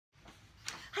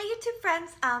Hi YouTube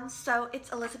friends, so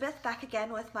it's Elizabeth back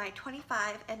again with my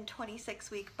 25 and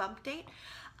 26 week bump date.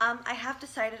 I have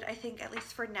decided, I think at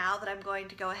least for now, that I'm going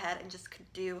to go ahead and just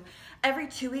do every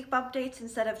 2-week bump dates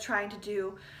instead of trying to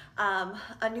do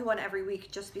a new one every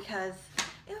week, just because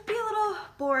it would be a little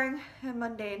boring and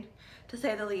mundane to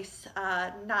say the least.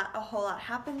 Not a whole lot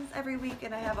happens every week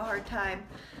and I have a hard time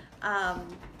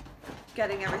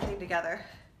getting everything together.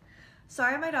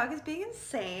 Sorry, my dog is being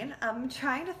insane. I'm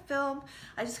trying to film.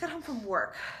 I just got home from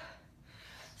work,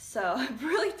 so I'm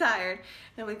really tired.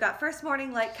 And we've got first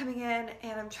morning light coming in,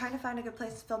 and I'm trying to find a good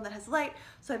place to film that has light.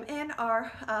 So I'm in our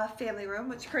family room,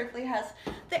 which currently has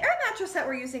the air mattress that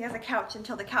we're using as a couch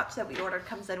until the couch that we ordered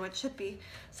comes in, which should be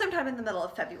sometime in the middle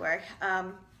of February.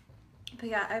 But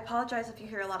yeah, I apologize if you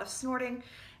hear a lot of snorting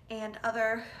and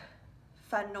other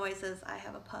fun noises. I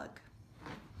have a pug.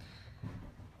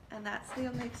 And that's the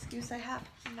only excuse I have.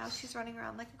 And now she's running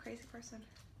around like a crazy person.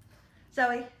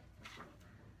 Zoe.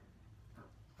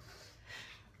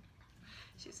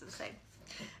 She's insane.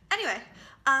 Anyway,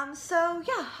 so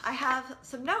yeah, I have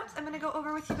some notes I'm gonna go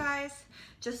over with you guys.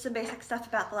 Just some basic stuff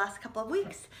about the last couple of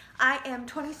weeks. I am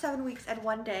 27 weeks and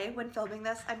 1 day when filming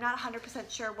this. I'm not 100%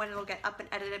 sure when it'll get up and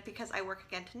edited because I work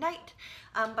again tonight,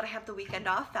 but I have the weekend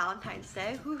off, Valentine's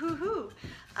Day, hoo.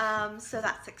 So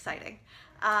that's exciting.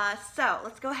 So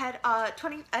let's go ahead,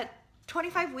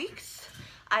 25 weeks,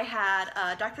 I had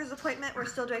a doctor's appointment. We're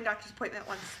still doing doctor's appointment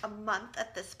once a month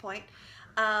at this point.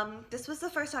 This was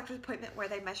the first doctor's appointment where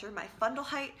they measured my fundal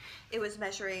height. It was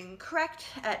measuring correct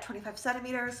at 25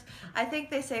 centimeters. I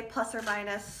think they say plus or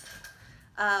minus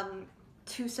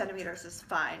 2 centimeters is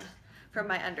fine from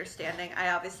my understanding.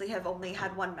 I obviously have only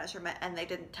had one measurement and they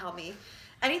didn't tell me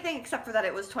anything except for that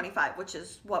it was 25, which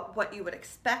is what you would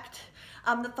expect.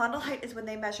 The fundal height is when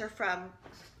they measure from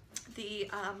the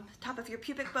top of your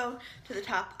pubic bone to the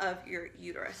top of your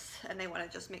uterus, and they want to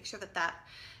just make sure that that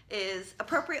is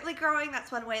appropriately growing.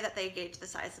 That's one way that they gauge the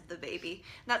size of the baby.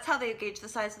 And that's how they gauge the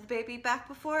size of the baby back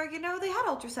before, you know, they had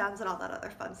ultrasounds and all that other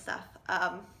fun stuff.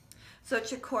 So it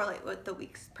should correlate with the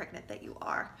weeks pregnant that you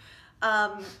are.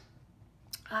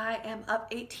 I am up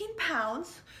 18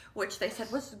 pounds, which they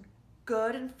said was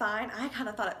good and fine. I kind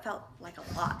of thought it felt like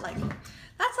a lot, like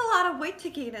that's a lot of weight to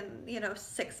gain in, you know,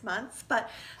 6 months, but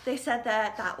they said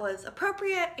that that was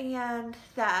appropriate and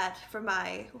that for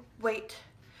my weight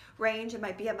range and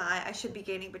my BMI, I should be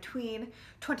gaining between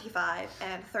 25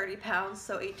 and 30 pounds.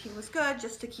 So 18 was good,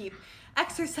 just to keep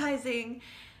exercising,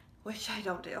 which I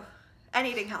don't do, and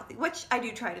eating healthy, which I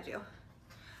do try to do,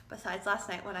 besides last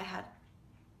night when I had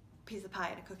a piece of pie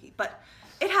and a cookie. But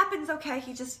it happens, okay?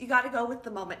 You got to go with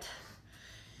the moment.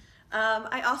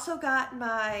 I also got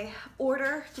my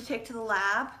order to take to the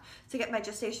lab to get my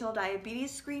gestational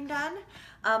diabetes screen done,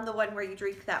 the one where you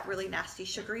drink that really nasty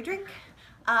sugary drink.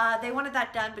 They wanted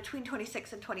that done between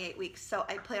 26 and 28 weeks, so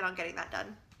I plan on getting that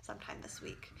done sometime this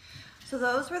week. So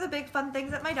those were the big fun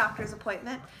things at my doctor's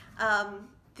appointment.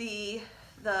 The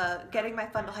getting my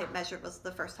fundal height measured was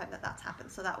the first time that that's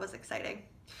happened, so that was exciting.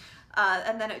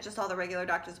 And then it just all the regular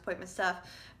doctor's appointment stuff.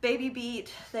 Baby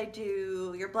beat, they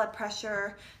do your blood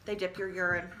pressure, they dip your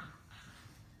urine.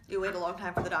 You wait a long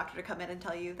time for the doctor to come in and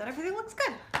tell you that everything looks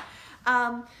good.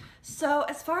 So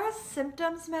as far as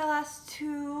symptoms, my last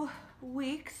 2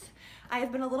 weeks, I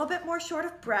have been a little bit more short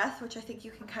of breath, which I think you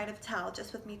can kind of tell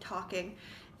just with me talking.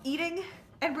 Eating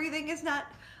and breathing is not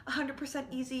 100%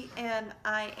 easy, and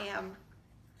I am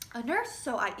a nurse,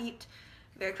 so I eat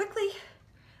very quickly,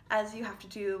 as you have to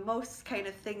do most kind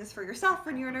of things for yourself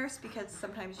when you're a nurse, because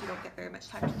sometimes you don't get very much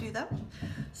time to do them.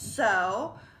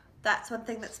 So that's one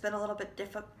thing that's been a little bit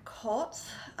difficult,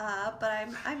 but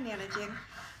I'm managing.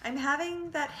 I'm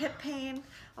having that hip pain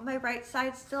on my right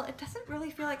side still. It doesn't really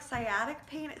feel like sciatic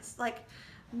pain. It's like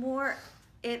more,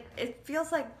 it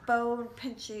feels like bone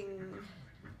pinching.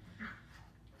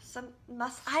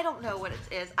 I don't know what it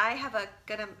is. I'm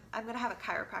gonna have a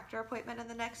chiropractor appointment in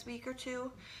the next week or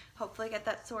 2. Hopefully get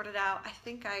that sorted out. I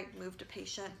think I moved a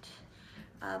patient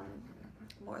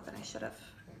more than I should have.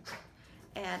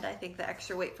 And I think the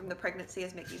extra weight from the pregnancy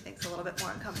is making things a little bit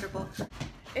more uncomfortable.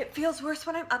 It feels worse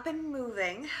when I'm up and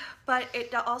moving, but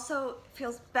it also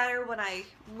feels better when I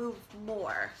move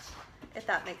more, if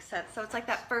that makes sense. So it's like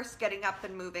that first getting up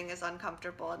and moving is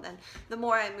uncomfortable, and then the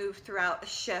more I move throughout a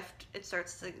shift, it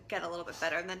starts to get a little bit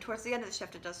better, and then towards the end of the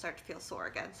shift it does start to feel sore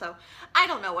again. So I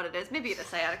don't know what it is. Maybe it's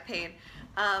sciatic pain,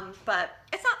 but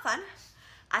it's not fun.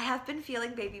 I have been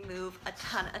feeling baby move a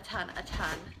ton,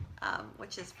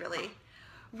 which is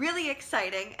really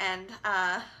exciting, and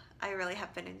I really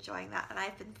have been enjoying that, and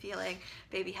I've been feeling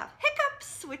baby have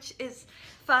hiccups, which is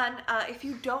fun. If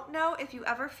you don't know, if you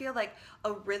ever feel like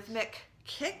a rhythmic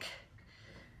kick,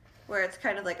 where it's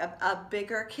kind of like a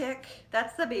bigger kick.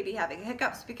 That's the baby having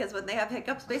hiccups, because when they have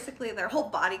hiccups, basically their whole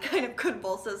body kind of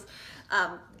convulses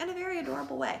in a very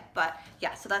adorable way. But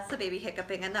yeah, so that's the baby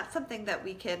hiccuping, and that's something that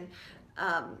we can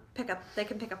pick up. They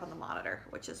can pick up on the monitor,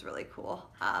 which is really cool.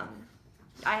 I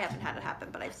haven't had it happen,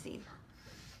 but I've seen.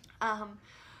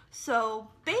 So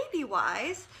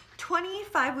baby-wise,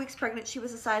 25 weeks pregnant, she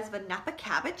was the size of a Napa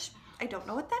cabbage. I don't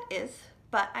know what that is,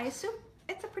 but I assume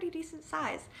it's a pretty decent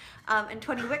size. And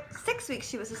 26 weeks,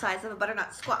 she was the size of a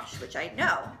butternut squash, which I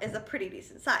know is a pretty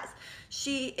decent size.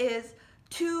 She is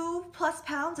 2+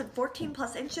 pounds and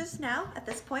 14+ inches now at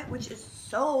this point, which is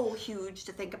so huge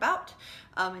to think about.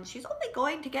 And she's only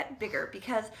going to get bigger,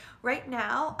 because right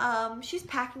now she's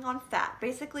packing on fat.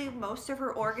 Basically, most of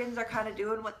her organs are kind of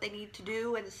doing what they need to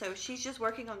do, and so she's just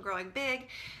working on growing big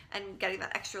and getting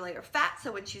that extra layer of fat,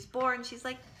 so when she's born, she's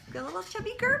like a little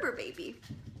chubby Gerber baby.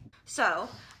 So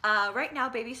right now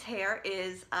baby's hair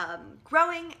is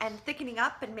growing and thickening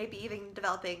up, and maybe even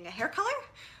developing a hair color,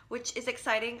 which is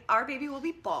exciting. Our baby will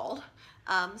be bald.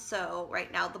 So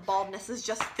right now the baldness is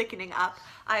just thickening up.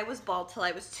 I was bald till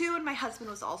I was 2, and my husband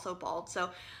was also bald. So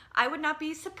I would not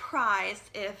be surprised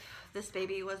if this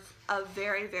baby was a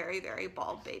very, very, very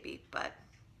bald baby, but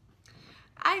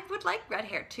I would like red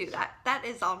hair too. That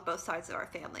is on both sides of our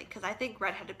family, because I think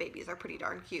redheaded babies are pretty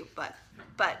darn cute, but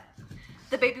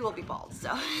the baby will be bald, so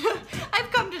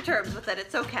I've come to terms with it.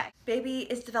 It's okay. Baby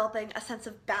is developing a sense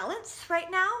of balance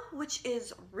right now, which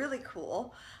is really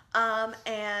cool.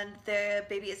 And the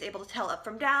baby is able to tell up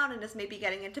from down and is maybe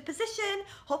getting into position,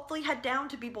 hopefully head down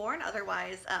to be born,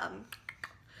 otherwise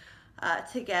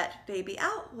to get baby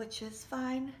out, which is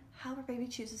fine. However baby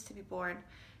chooses to be born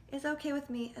is okay with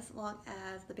me, as long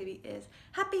as the baby is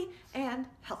happy and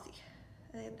healthy.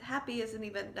 And happy isn't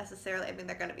even necessarily, I mean,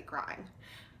 they're gonna be crying.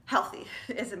 Healthy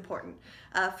is important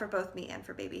for both me and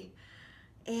for baby.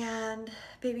 And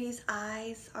baby's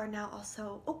eyes are now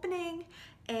also opening,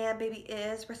 and baby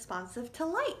is responsive to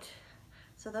light.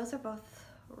 So those are both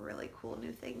really cool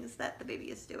new things that the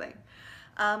baby is doing.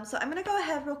 So I'm gonna go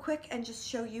ahead real quick and just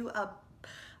show you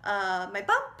my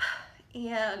bump,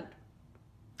 and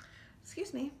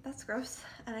excuse me, that's gross.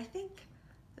 And I think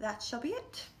that shall be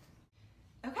it.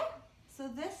 Okay, so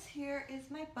this here is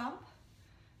my bump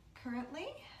currently.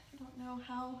 I don't know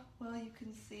how well you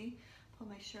can see. Pull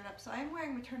my shirt up. So I'm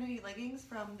wearing maternity leggings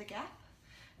from The Gap,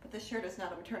 but this shirt is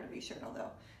not a maternity shirt,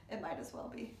 although it might as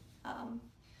well be.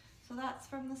 So that's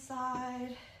from the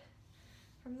side,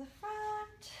 from the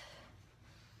front,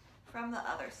 from the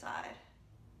other side.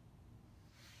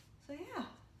 So yeah,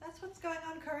 that's what's going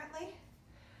on currently.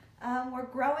 We're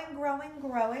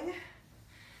growing,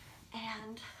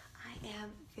 and I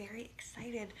am very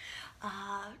excited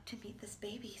to meet this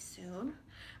baby soon.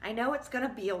 I know it's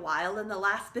gonna be a while, and the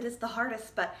last bit is the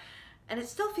hardest, and it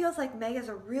still feels like May is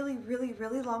a really, really,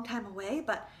 really long time away,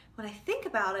 but when I think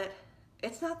about it,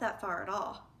 it's not that far at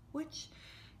all, which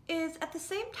is at the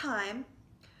same time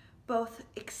both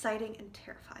exciting and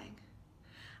terrifying.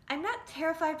 I'm not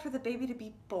terrified for the baby to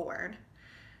be born.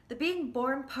 The being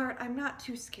born part, I'm not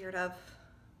too scared of,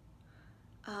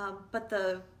 but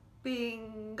the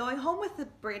going home with the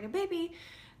brand new baby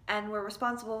and we're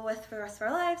responsible with for the rest of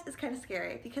our lives is kind of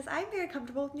scary, because I'm very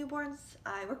comfortable with newborns.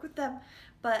 I work with them,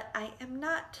 but I am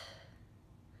not,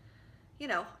 you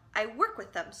know, I work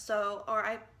with them, so, or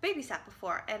I babysat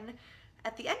before, and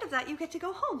at the end of that you get to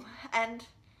go home, and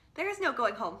there is no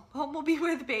going home. Home will be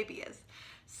where the baby is.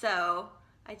 So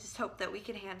I just hope that we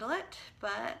can handle it,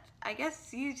 but I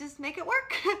guess you just make it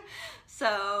work.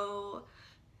 So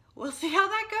we'll see how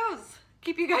that goes.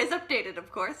 Keep you guys updated,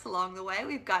 of course, along the way.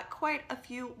 We've got quite a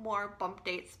few more bump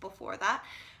dates before that.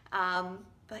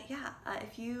 But yeah,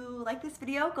 if you like this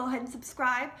video, go ahead and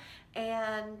subscribe,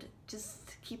 and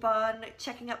just keep on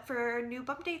checking up for new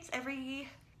bump dates every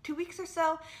 2 weeks or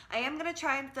so. I am gonna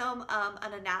try and film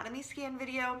an anatomy scan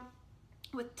video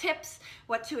with tips,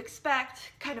 what to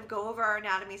expect, kind of go over our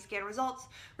anatomy scan results,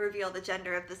 reveal the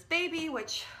gender of this baby,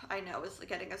 which I know is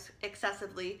getting us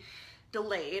excessively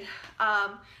delayed.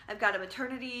 I've got a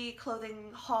maternity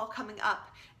clothing haul coming up,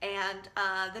 and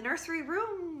the nursery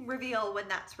room reveal when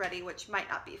that's ready, which might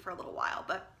not be for a little while,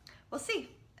 but we'll see.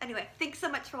 Anyway, thanks so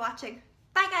much for watching.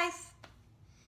 Bye guys!